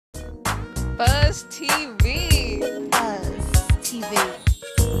FUZZ TV. FUZZ TV.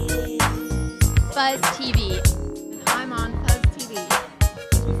 FUZZ TV. I'm on FUZZ TV.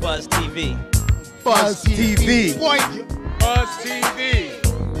 FUZZ TV. FUZZ TV. FUZZ TV.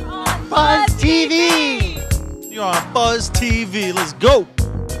 FUZZ TV. You're on FUZZ TV. Let's go.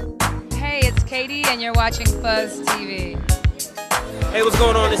 Hey, it's Katie, and you're watching FUZZ TV. Hey, what's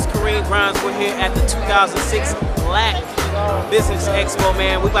going on? This is Kareem Grimes. We're here at the 2006 Black Business Expo,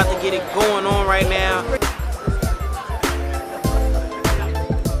 man. We're about to get it going on right now.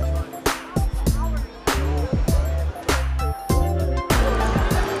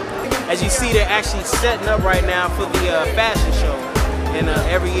 As you see, they're actually setting up right now for the fashion show. And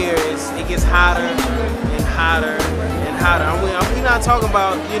every year it gets hotter and hotter and hotter. We're not talking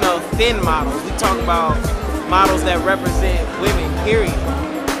about, you know, thin models. We're talking about models that represent women, period.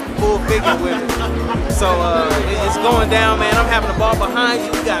 Full figure women. So it's going down, man. I'm having the ball behind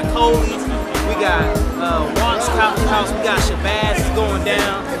you. We got Coley's, we got Walt's Coffee House, we got Shabazz. It's going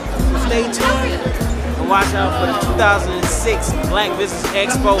down. So stay tuned and watch out for the 2006 Black Business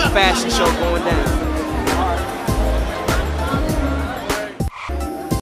Expo fashion show going down.